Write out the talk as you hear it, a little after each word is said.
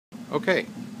Okay,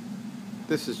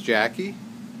 this is Jacky,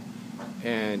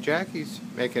 and Jacky's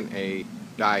making a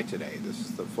dye today. This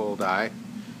is the full dye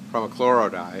from a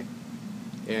chloro dye,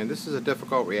 and this is a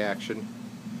difficult reaction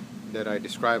that I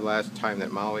described last time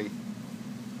that Molly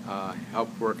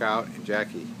helped work out, and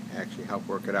Jacky actually helped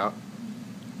work it out.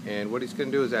 And what he's going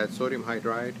to do is add sodium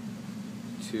hydride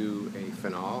to a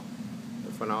phenol.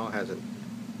 The phenol has a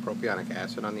propionic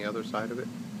acid on the other side of it.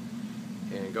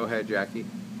 And go ahead, Jacky.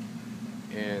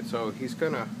 And so he's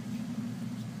going to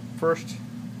first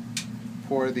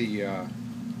pour the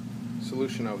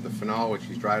solution of the phenol, which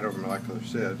he's dried over molecular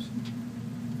sieves,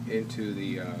 into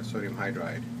the sodium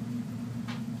hydride.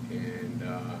 And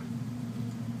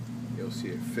you'll see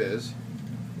it fizz. You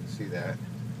can see that.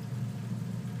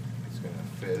 It's going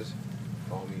to fizz.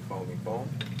 Foamy, foamy, foam.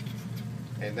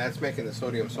 And that's making the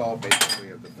sodium salt, basically,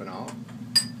 of the phenol,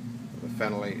 the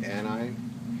phenolate anion.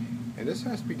 And this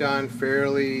has to be done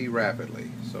fairly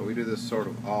rapidly. So we do this sort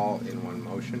of all in one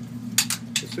motion.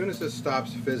 As soon as this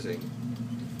stops fizzing,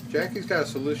 Jacky's got a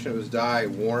solution of his dye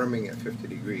warming at 50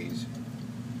 degrees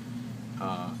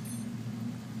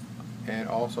and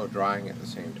also drying at the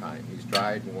same time. He's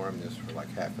dried and warmed this for like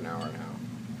half an hour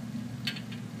now.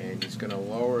 And he's going to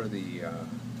lower the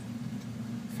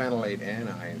phenolate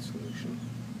anion solution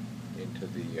into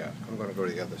the, I'm going to go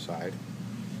to the other side,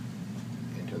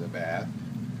 into the bath.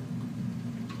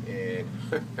 And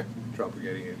trouble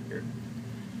getting in here.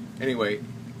 Anyway,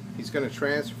 he's going to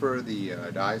transfer the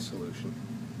dye solution,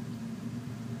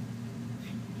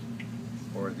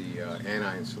 or the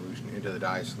anion solution, into the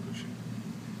dye solution.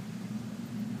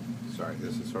 Sorry,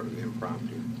 this is sort of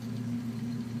impromptu.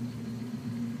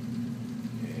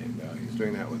 And he's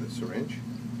doing that with a syringe.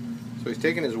 So he's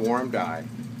taking his warm dye,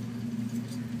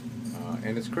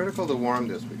 and it's critical to warm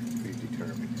this, we've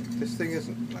determined. If this thing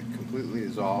isn't like completely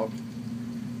dissolved,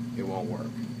 it won't work.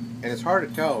 And it's hard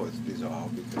to tell it's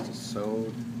dissolved because it's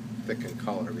so thick in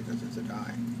color because it's a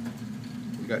dye.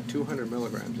 We've got 200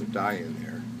 milligrams of dye in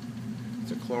there.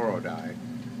 It's a chloro dye.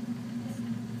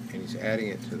 And he's adding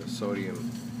it to the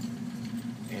sodium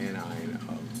anion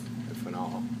of the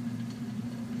phenol.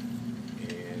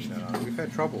 And we've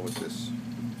had trouble with this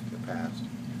in the past.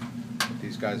 But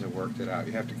these guys have worked it out.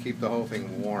 You have to keep the whole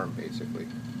thing warm, basically,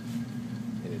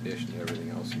 in addition to everything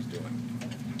else he's doing.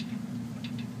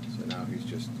 So now he's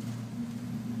just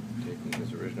taking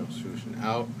his original solution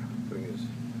out, putting his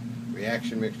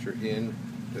reaction mixture in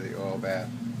to the oil bath.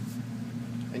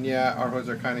 And yeah, our hoods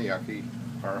are kind of yucky.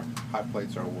 Our hot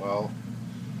plates are well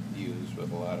used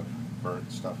with a lot of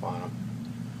burnt stuff on them.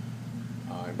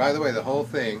 And by the way, the whole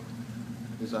thing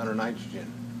is under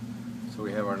nitrogen. So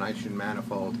we have our nitrogen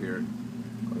manifold here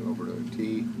going over to a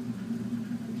T,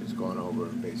 which is going over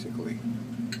basically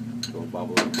to a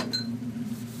bubble.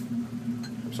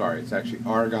 I'm sorry, it's actually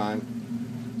argon,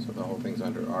 so the whole thing's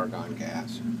under argon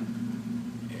gas.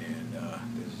 And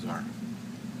this is our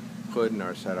hood and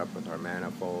our setup with our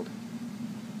manifold,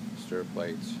 stir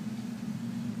plates,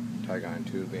 Tygon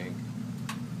tubing,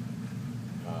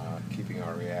 keeping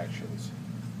our reactions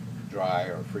dry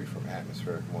or free from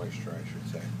atmospheric moisture, I should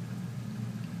say.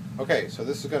 Okay, so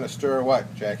this is going to stir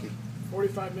what, Jacky?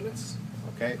 45 minutes.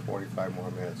 Okay, 45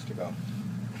 more minutes to go.